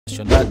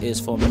That is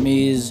for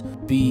Ms.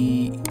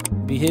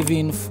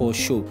 Behaving for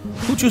show.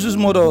 Who chooses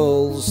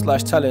models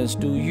 / talents?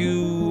 Do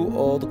you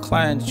or the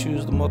client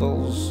choose the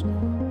models?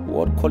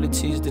 What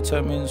qualities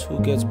determines who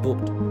gets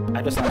booked?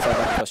 I just answered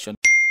that question.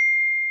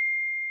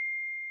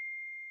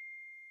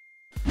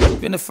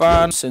 Been a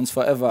fan since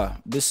forever.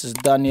 This is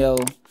Daniel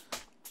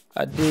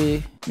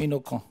Ade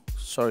Minoko.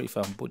 Sorry if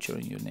I'm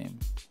butchering your name.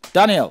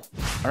 Daniel,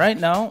 right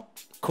now,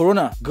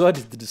 Corona, God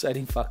is the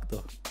deciding factor.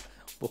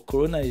 But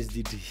Corona is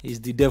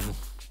the devil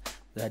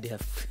that they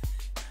have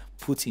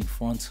put in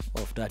front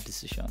of that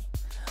decision.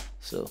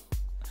 So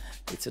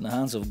it's in the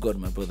hands of God,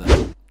 my brother.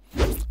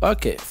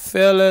 Okay,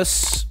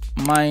 Fearless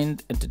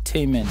Mind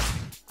Entertainment,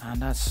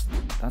 and that's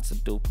a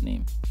dope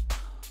name.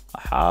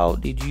 How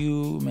did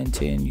you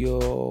maintain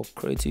your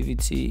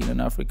creativity in an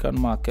African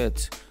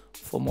market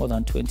for more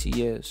than 20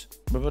 years?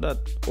 Remember that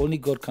only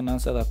God can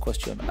answer that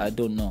question. I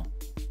don't know,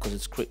 because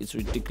it's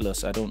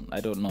ridiculous. I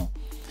don't know.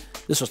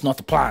 This was not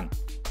the plan.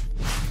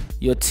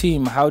 Your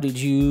team, how did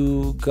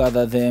you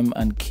gather them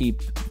and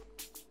keep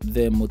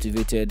them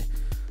motivated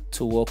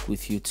to work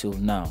with you till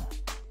now?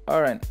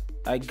 All right,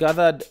 I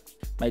gathered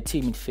my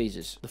team in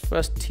phases. The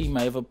first team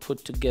I ever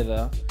put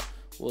together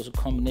was a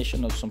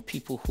combination of some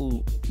people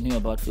who knew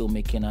about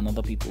filmmaking and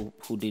other people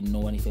who didn't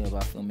know anything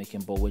about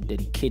filmmaking but were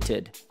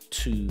dedicated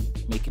to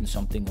making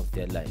something of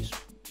their lives.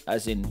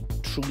 As in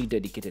truly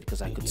dedicated,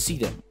 because I could see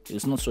them. It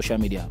was not social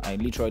media. I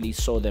literally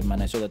saw them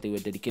and I saw that they were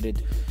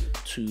dedicated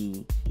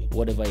to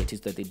whatever it is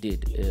that they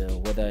did,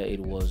 whether it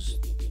was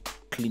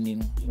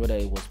cleaning, whether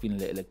it was being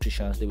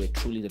electricians. They were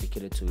truly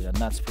dedicated to it, and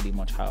that's pretty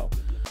much how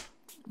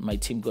my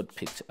team got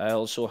picked. I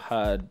also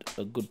had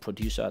a good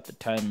producer at the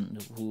time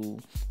who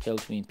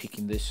helped me in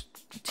picking this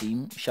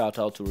team. Shout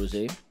out to Rose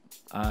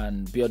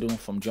and Biodun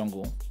from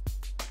Jungle.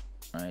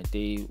 Right,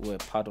 they were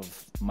part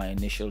of my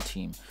initial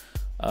team.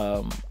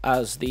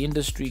 As the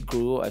industry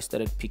grew, I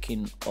started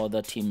picking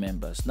other team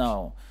members.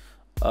 Now,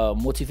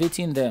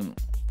 motivating them.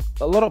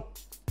 A lot of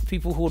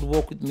people who would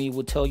work with me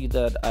would tell you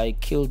that I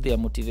killed their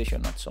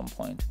motivation at some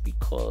point,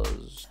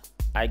 because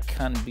I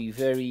can be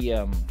very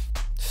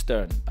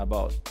stern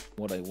about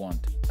what I want,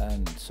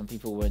 and some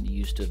people weren't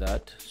used to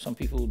that. Some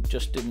people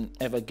just didn't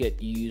ever get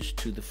used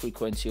to the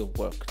frequency of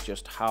work,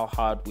 just how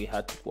hard we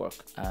had to work,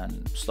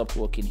 and stopped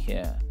working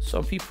here.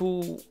 Some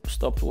people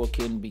stopped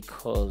working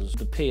because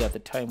the pay at the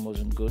time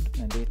wasn't good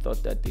and they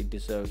thought that they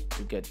deserved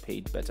to get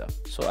paid better.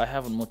 So I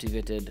haven't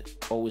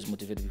always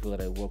motivated people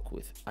that I work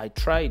with. I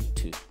tried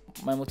to.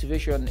 My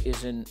motivation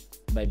isn't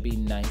by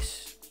being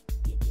nice,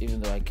 even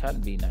though I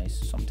can be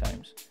nice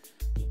sometimes.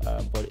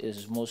 But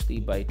it's mostly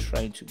by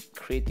trying to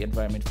create the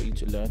environment for you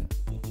to learn,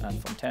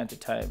 and from time to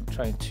time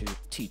trying to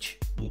teach.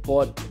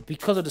 But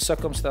because of the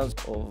circumstance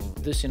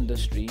of this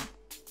industry,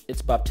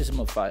 it's baptism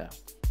of fire.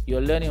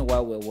 You're learning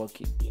while we're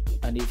working,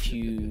 and if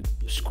you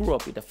screw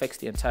up, it affects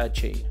the entire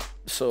chain.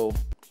 So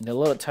a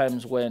lot of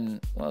times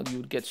when, well, you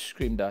would get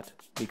screamed at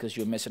because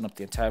you're messing up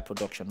the entire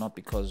production, not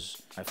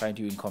because I find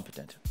you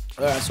incompetent.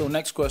 All right, so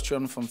next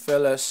question from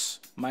Fearless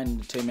Mind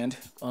Entertainment.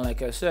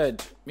 Like I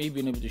said, me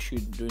being able to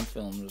shoot doing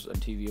films and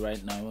TV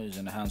right now is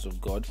in the hands of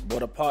God.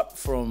 But apart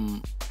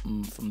from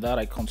that,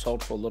 I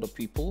consult for a lot of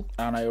people,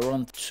 and I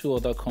run 2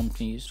 other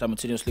companies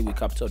simultaneously with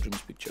Capital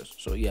Dreams Pictures.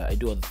 So yeah, I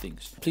do other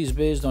things. Please,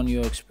 based on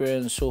your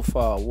experience so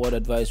far, what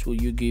advice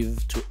will you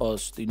give to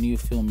us, the new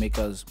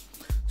filmmakers,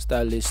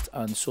 stylists,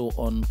 and so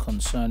on,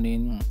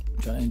 concerning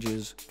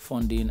challenges,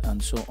 funding,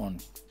 and so on?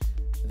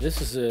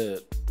 This is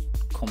a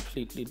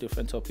completely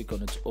different topic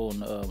on its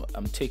own.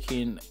 I'm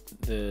taking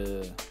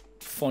the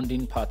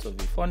funding part of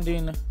it.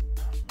 Funding,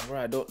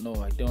 I don't know.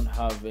 I don't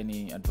have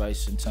any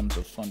advice in terms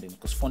of funding,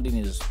 because funding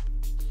is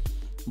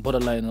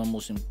borderline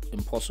almost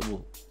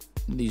impossible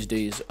these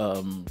days.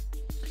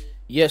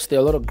 Yes, there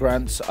are a lot of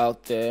grants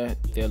out there.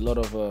 There are a lot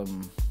of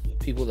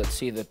people that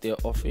say that they're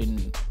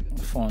offering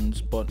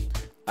funds, but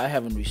I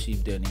haven't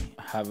received any.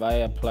 Have I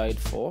applied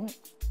for?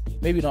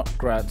 Maybe not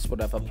grants,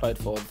 but I've applied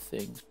for other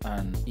things,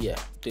 and yeah,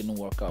 didn't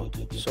work out.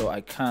 So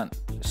I can't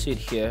sit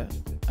here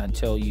and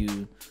tell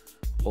you,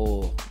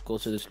 oh, go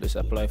to this place,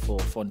 apply for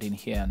funding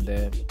here and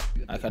there.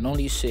 I can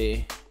only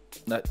say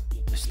that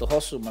it's the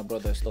hustle, my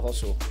brother. It's the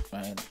hustle,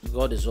 right?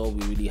 God is all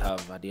we really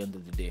have at the end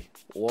of the day.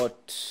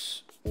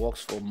 What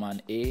works for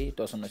man A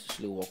doesn't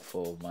necessarily work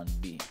for man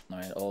B,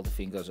 right? All the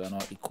fingers are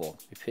not equal.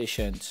 Be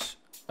patient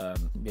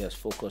and be as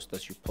focused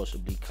as you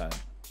possibly can.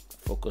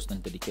 Focused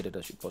and dedicated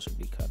as you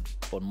possibly can,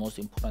 but most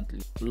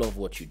importantly, love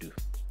what you do.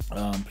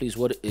 Please,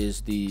 what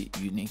is the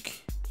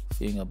unique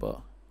thing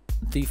about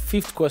the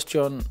 5th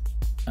question?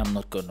 I'm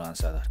not going to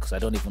answer that because I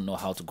don't even know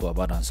how to go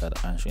about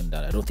answering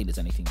that. I don't think there's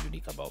anything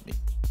unique about me.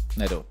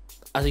 I don't.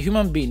 As a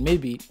human being,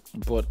 maybe,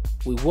 but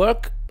with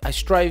work, I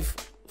strive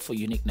for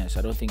uniqueness.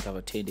 I don't think I've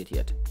attained it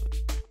yet.